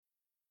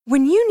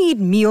When you need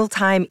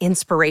mealtime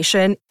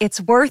inspiration,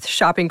 it's worth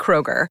shopping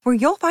Kroger, where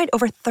you'll find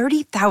over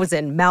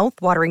 30,000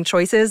 mouth-watering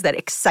choices that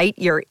excite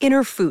your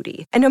inner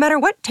foodie. And no matter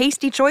what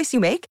tasty choice you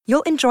make,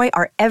 you'll enjoy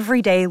our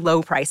everyday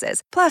low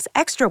prices, plus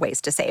extra ways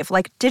to save,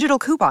 like digital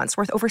coupons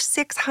worth over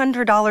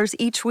 $600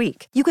 each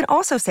week. You can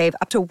also save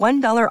up to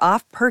 $1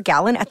 off per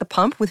gallon at the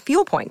pump with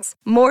fuel points.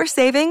 More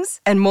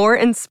savings and more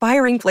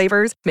inspiring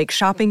flavors make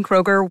shopping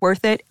Kroger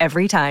worth it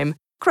every time.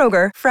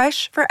 Kroger,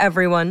 fresh for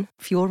everyone.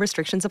 Fuel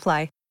restrictions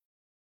apply.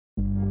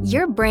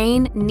 Your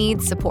brain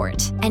needs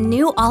support, and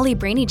new Ollie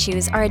Brainy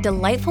Chews are a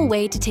delightful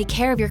way to take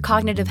care of your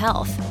cognitive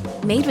health.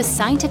 Made with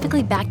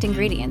scientifically backed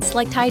ingredients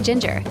like Thai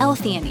ginger,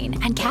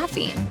 L-theanine, and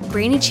caffeine,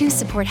 Brainy Chews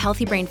support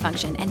healthy brain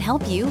function and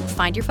help you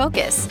find your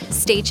focus,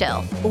 stay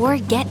chill, or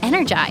get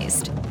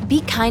energized.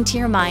 Be kind to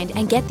your mind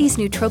and get these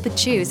nootropic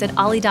chews at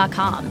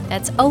ollie.com.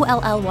 That's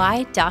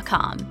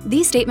OLLY.com.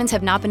 These statements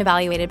have not been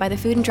evaluated by the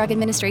Food and Drug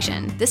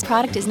Administration. This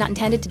product is not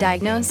intended to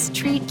diagnose,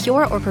 treat,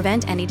 cure, or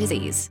prevent any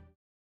disease.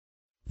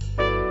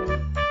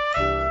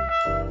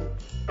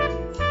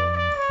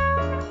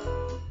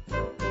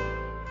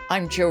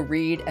 I'm Joe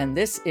Reed, and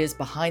this is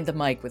Behind the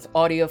Mic with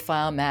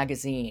AudioFile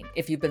Magazine.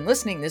 If you've been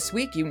listening this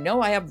week, you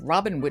know I have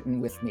Robin Whitten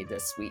with me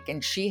this week,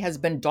 and she has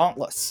been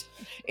dauntless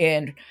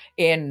in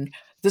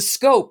the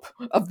scope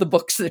of the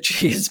books that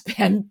she has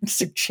been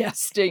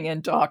suggesting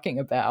and talking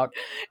about.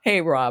 Hey,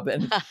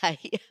 Robin. Hi.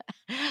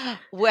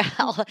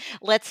 Well,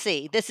 let's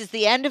see. This is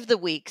the end of the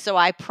week, so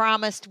I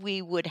promised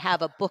we would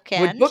have a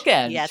bookend.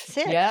 That's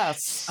it.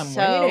 Yes, I'm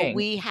So waiting.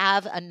 we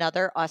have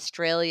another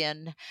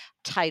Australian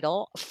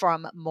title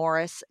from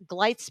Morris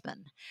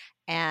Gleitzman.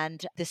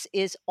 And this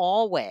is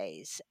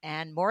Always.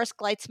 And Morris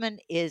Gleitzman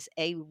is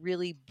a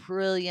really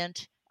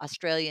brilliant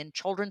Australian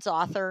children's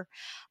author,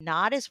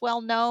 not as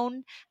well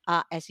known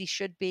as he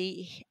should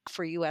be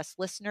for U.S.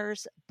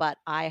 listeners, but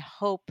I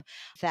hope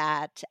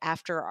that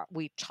after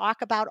we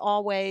talk about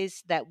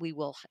Always, that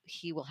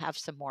he will have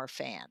some more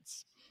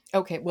fans.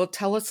 Okay, well,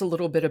 tell us a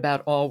little bit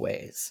about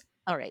Always.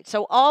 All right.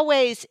 So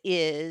Always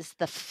is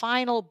the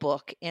final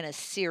book in a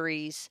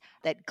series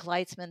that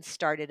Gleitzman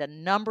started a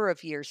number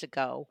of years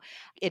ago.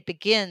 It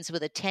begins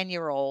with a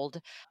 10-year-old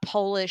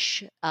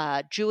Polish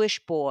Jewish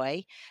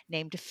boy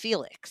named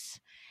Felix.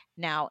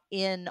 Now,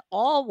 in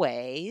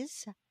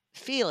Always,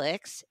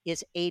 Felix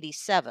is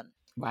 87.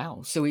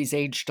 Wow. So he's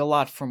aged a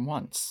lot from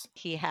once.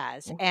 He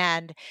has. Okay.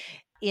 And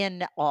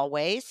in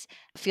Always,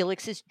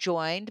 Felix is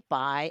joined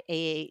by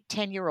a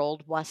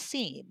 10-year-old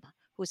Wasim,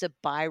 who's a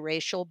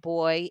biracial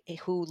boy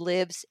who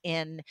lives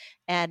in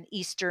an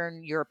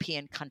Eastern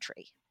European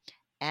country.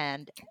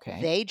 And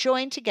they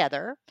join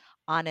together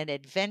on an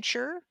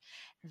adventure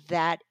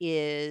that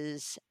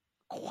is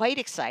quite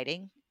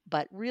exciting,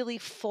 but really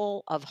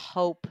full of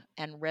hope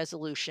and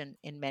resolution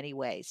in many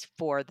ways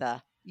for the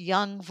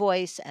young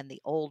voice and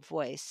the old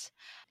voice,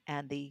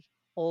 and the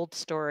old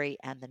story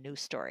and the new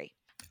story.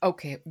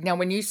 Okay. Now,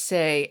 when you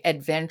say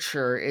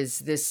adventure, is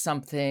this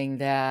something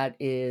that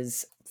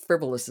is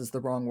frivolous is the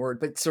wrong word,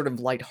 but sort of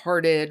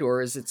lighthearted,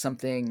 or is it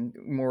something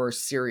more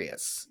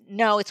serious?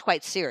 No, it's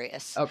quite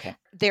serious. Okay.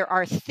 There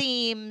are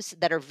themes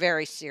that are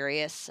very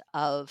serious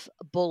of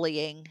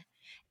bullying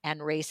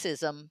and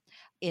racism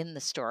in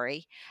the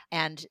story,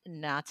 and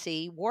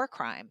Nazi war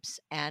crimes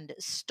and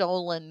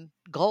stolen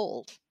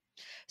gold.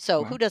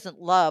 So who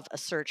doesn't love a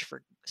search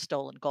for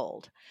stolen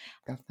gold?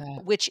 Got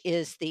that. Which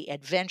is the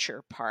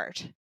adventure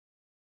part.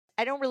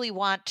 I don't really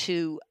want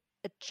to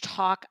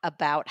talk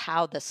about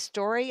how the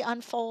story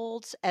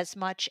unfolds as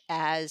much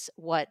as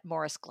what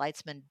Morris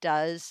Gleitzman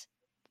does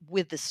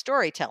with the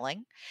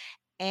storytelling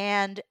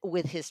and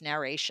with his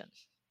narration,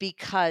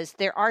 because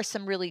there are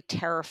some really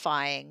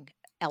terrifying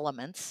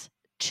elements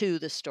to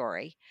the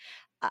story,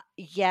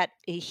 yet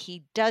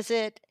he does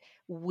it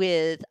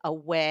with a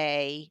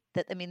way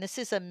that, I mean, this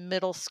is a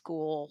middle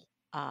school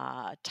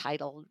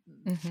title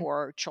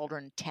for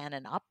children 10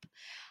 and up,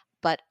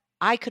 but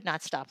I could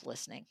not stop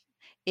listening.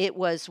 It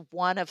was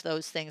one of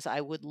those things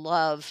I would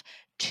love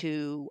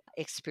to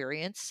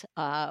experience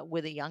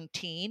with a young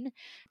teen,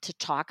 to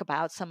talk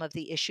about some of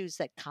the issues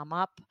that come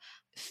up.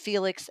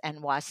 Felix and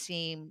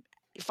Wasim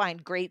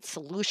find great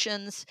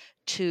solutions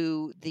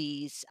to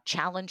these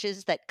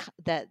challenges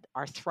that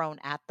are thrown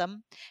at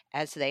them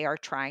as they are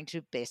trying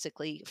to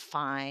basically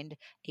find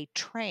a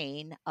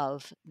train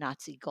of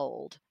Nazi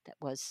gold that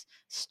was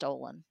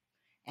stolen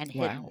and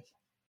hidden. Wow.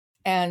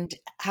 And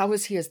how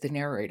is he as the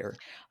narrator?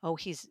 Oh,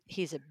 he's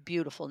a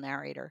beautiful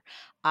narrator.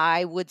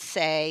 I would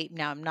say,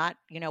 now I'm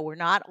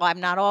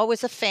not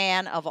always a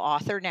fan of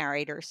author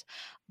narrators,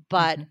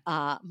 but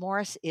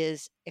Morris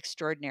is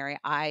extraordinary.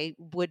 I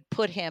would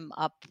put him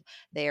up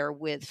there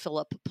with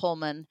Philip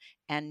Pullman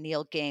and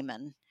Neil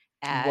Gaiman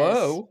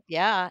as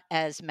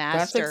as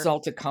master. That's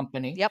exalted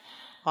company. Yep.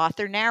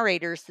 Author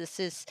narrators.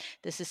 This is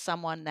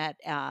someone that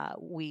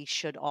we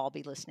should all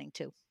be listening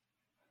to.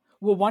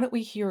 Well, why don't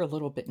we hear a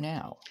little bit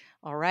now?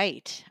 All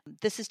right.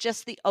 This is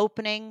just the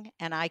opening,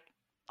 and I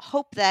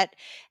hope that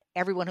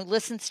everyone who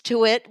listens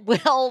to it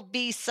will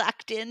be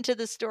sucked into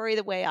the story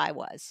the way I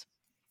was.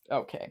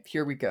 Okay,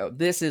 here we go.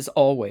 This is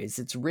Always.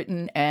 It's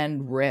written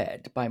and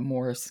read by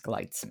Morris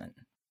Gleitzman.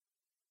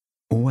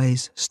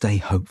 Always stay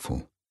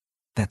hopeful.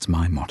 That's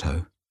my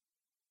motto.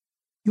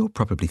 You're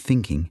probably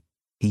thinking,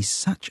 he's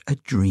such a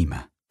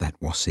dreamer, that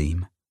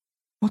Wasim.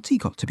 What's he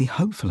got to be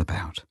hopeful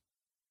about?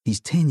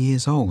 He's 10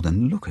 years old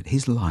and look at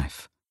his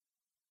life.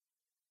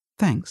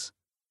 Thanks,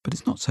 but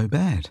it's not so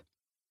bad.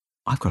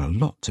 I've got a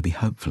lot to be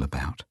hopeful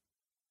about.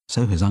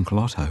 So has Uncle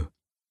Otto.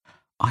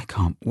 I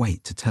can't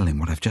wait to tell him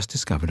what I've just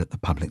discovered at the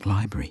public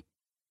library.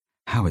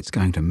 How it's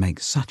going to make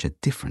such a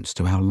difference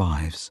to our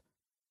lives.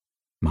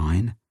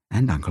 Mine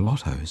and Uncle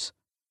Otto's.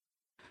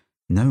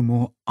 No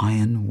more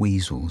iron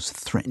weasels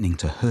threatening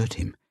to hurt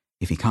him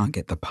if he can't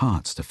get the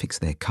parts to fix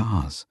their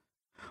cars,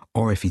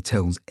 or if he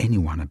tells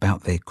anyone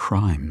about their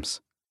crimes,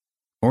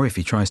 or if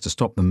he tries to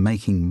stop them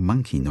making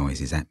monkey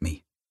noises at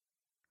me.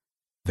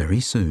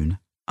 Very soon,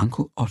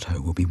 Uncle Otto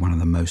will be one of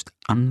the most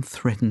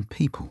unthreatened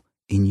people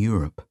in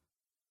Europe.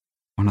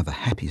 One of the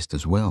happiest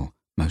as well,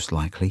 most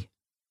likely.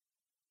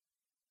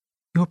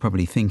 You're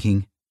probably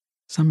thinking,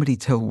 somebody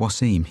tell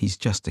Wasim he's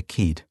just a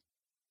kid.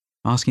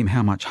 Ask him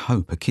how much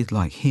hope a kid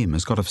like him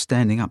has got of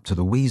standing up to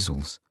the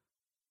weasels.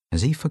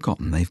 Has he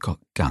forgotten they've got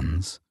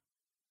guns?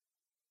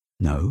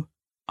 No,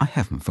 I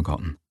haven't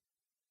forgotten.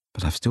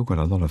 But I've still got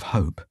a lot of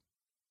hope,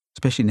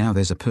 especially now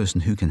there's a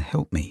person who can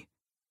help me.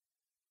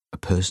 A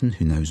person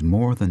who knows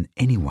more than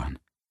anyone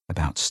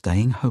about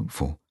staying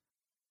hopeful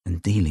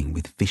and dealing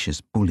with vicious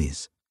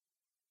bullies.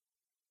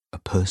 A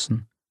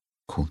person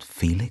called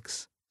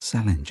Felix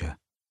Salinger.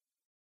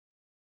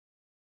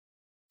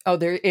 Oh,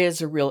 there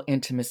is a real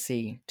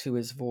intimacy to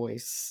his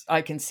voice.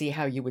 I can see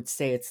how you would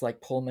say it's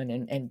like Pullman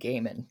and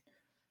Gaiman.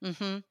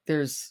 Mm-hmm.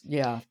 There's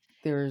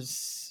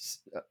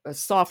a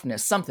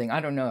softness, something, I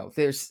don't know.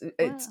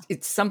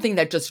 It's something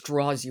that just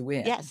draws you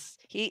in. Yes,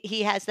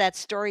 he has that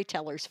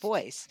storyteller's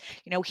voice.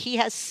 He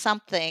has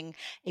something,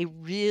 a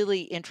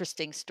really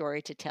interesting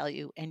story to tell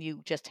you, and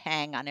you just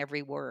hang on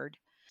every word.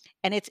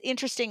 And it's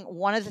interesting,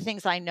 one of the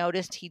things I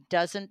noticed, he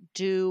doesn't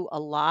do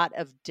a lot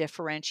of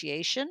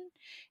differentiation.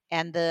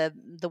 And the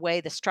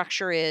way the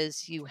structure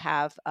is, you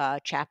have a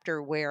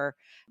chapter where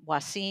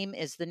Wasim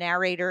is the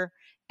narrator,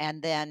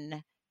 and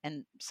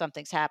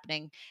something's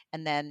happening,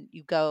 and then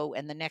you go,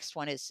 and the next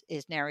one is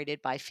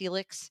narrated by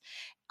Felix.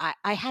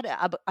 I had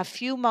a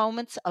few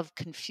moments of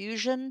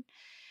confusion,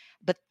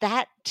 but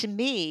that to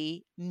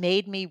me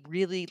made me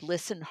really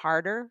listen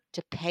harder,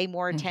 to pay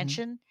more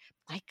attention.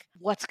 Like,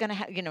 what's going to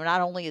happen?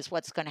 Not only is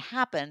what's going to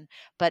happen,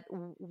 but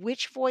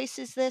which voice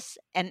is this?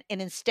 And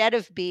instead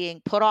of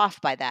being put off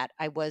by that,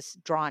 I was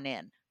drawn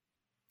in.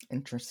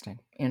 Interesting.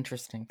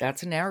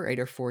 That's a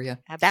narrator for you.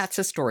 That's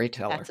a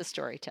storyteller. That's a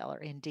storyteller,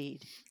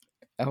 indeed.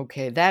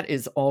 Okay, that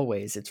is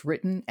Always. It's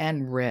written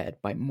and read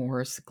by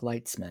Morris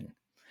Gleitzman.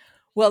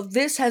 Well,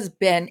 this has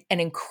been an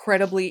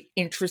incredibly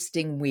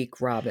interesting week,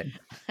 Robin.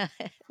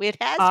 It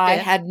has been. I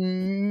had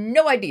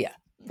no idea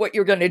what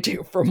you're going to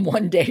do from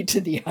one day to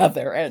the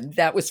other, and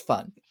that was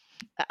fun.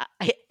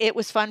 It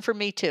was fun for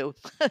me too.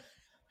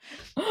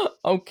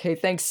 Okay,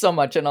 thanks so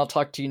much, and I'll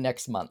talk to you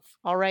next month.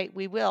 All right,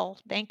 we will.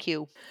 Thank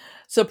you.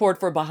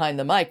 Support for Behind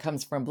the Mic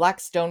comes from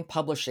Blackstone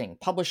Publishing,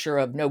 publisher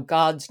of No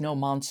Gods, No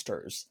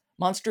Monsters.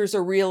 Monsters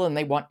are real and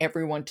they want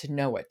everyone to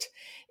know it,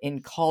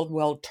 in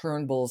Caldwell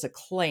Turnbull's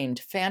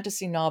acclaimed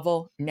fantasy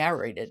novel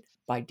narrated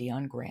by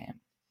Dion Graham.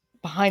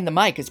 Behind the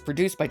Mic is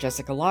produced by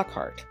Jessica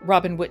Lockhart.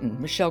 Robin Whitten,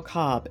 Michelle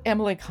Cobb,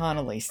 Emily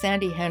Connolly,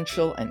 Sandy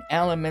Henschel, and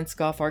Alan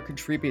Minskoff are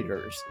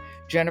contributors.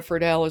 Jennifer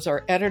Dell is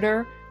our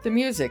editor. The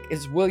music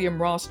is William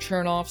Ross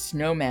Chernoff's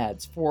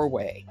Nomads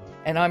 4-Way.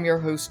 And I'm your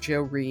host,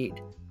 Joe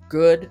Reed.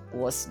 Good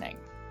listening.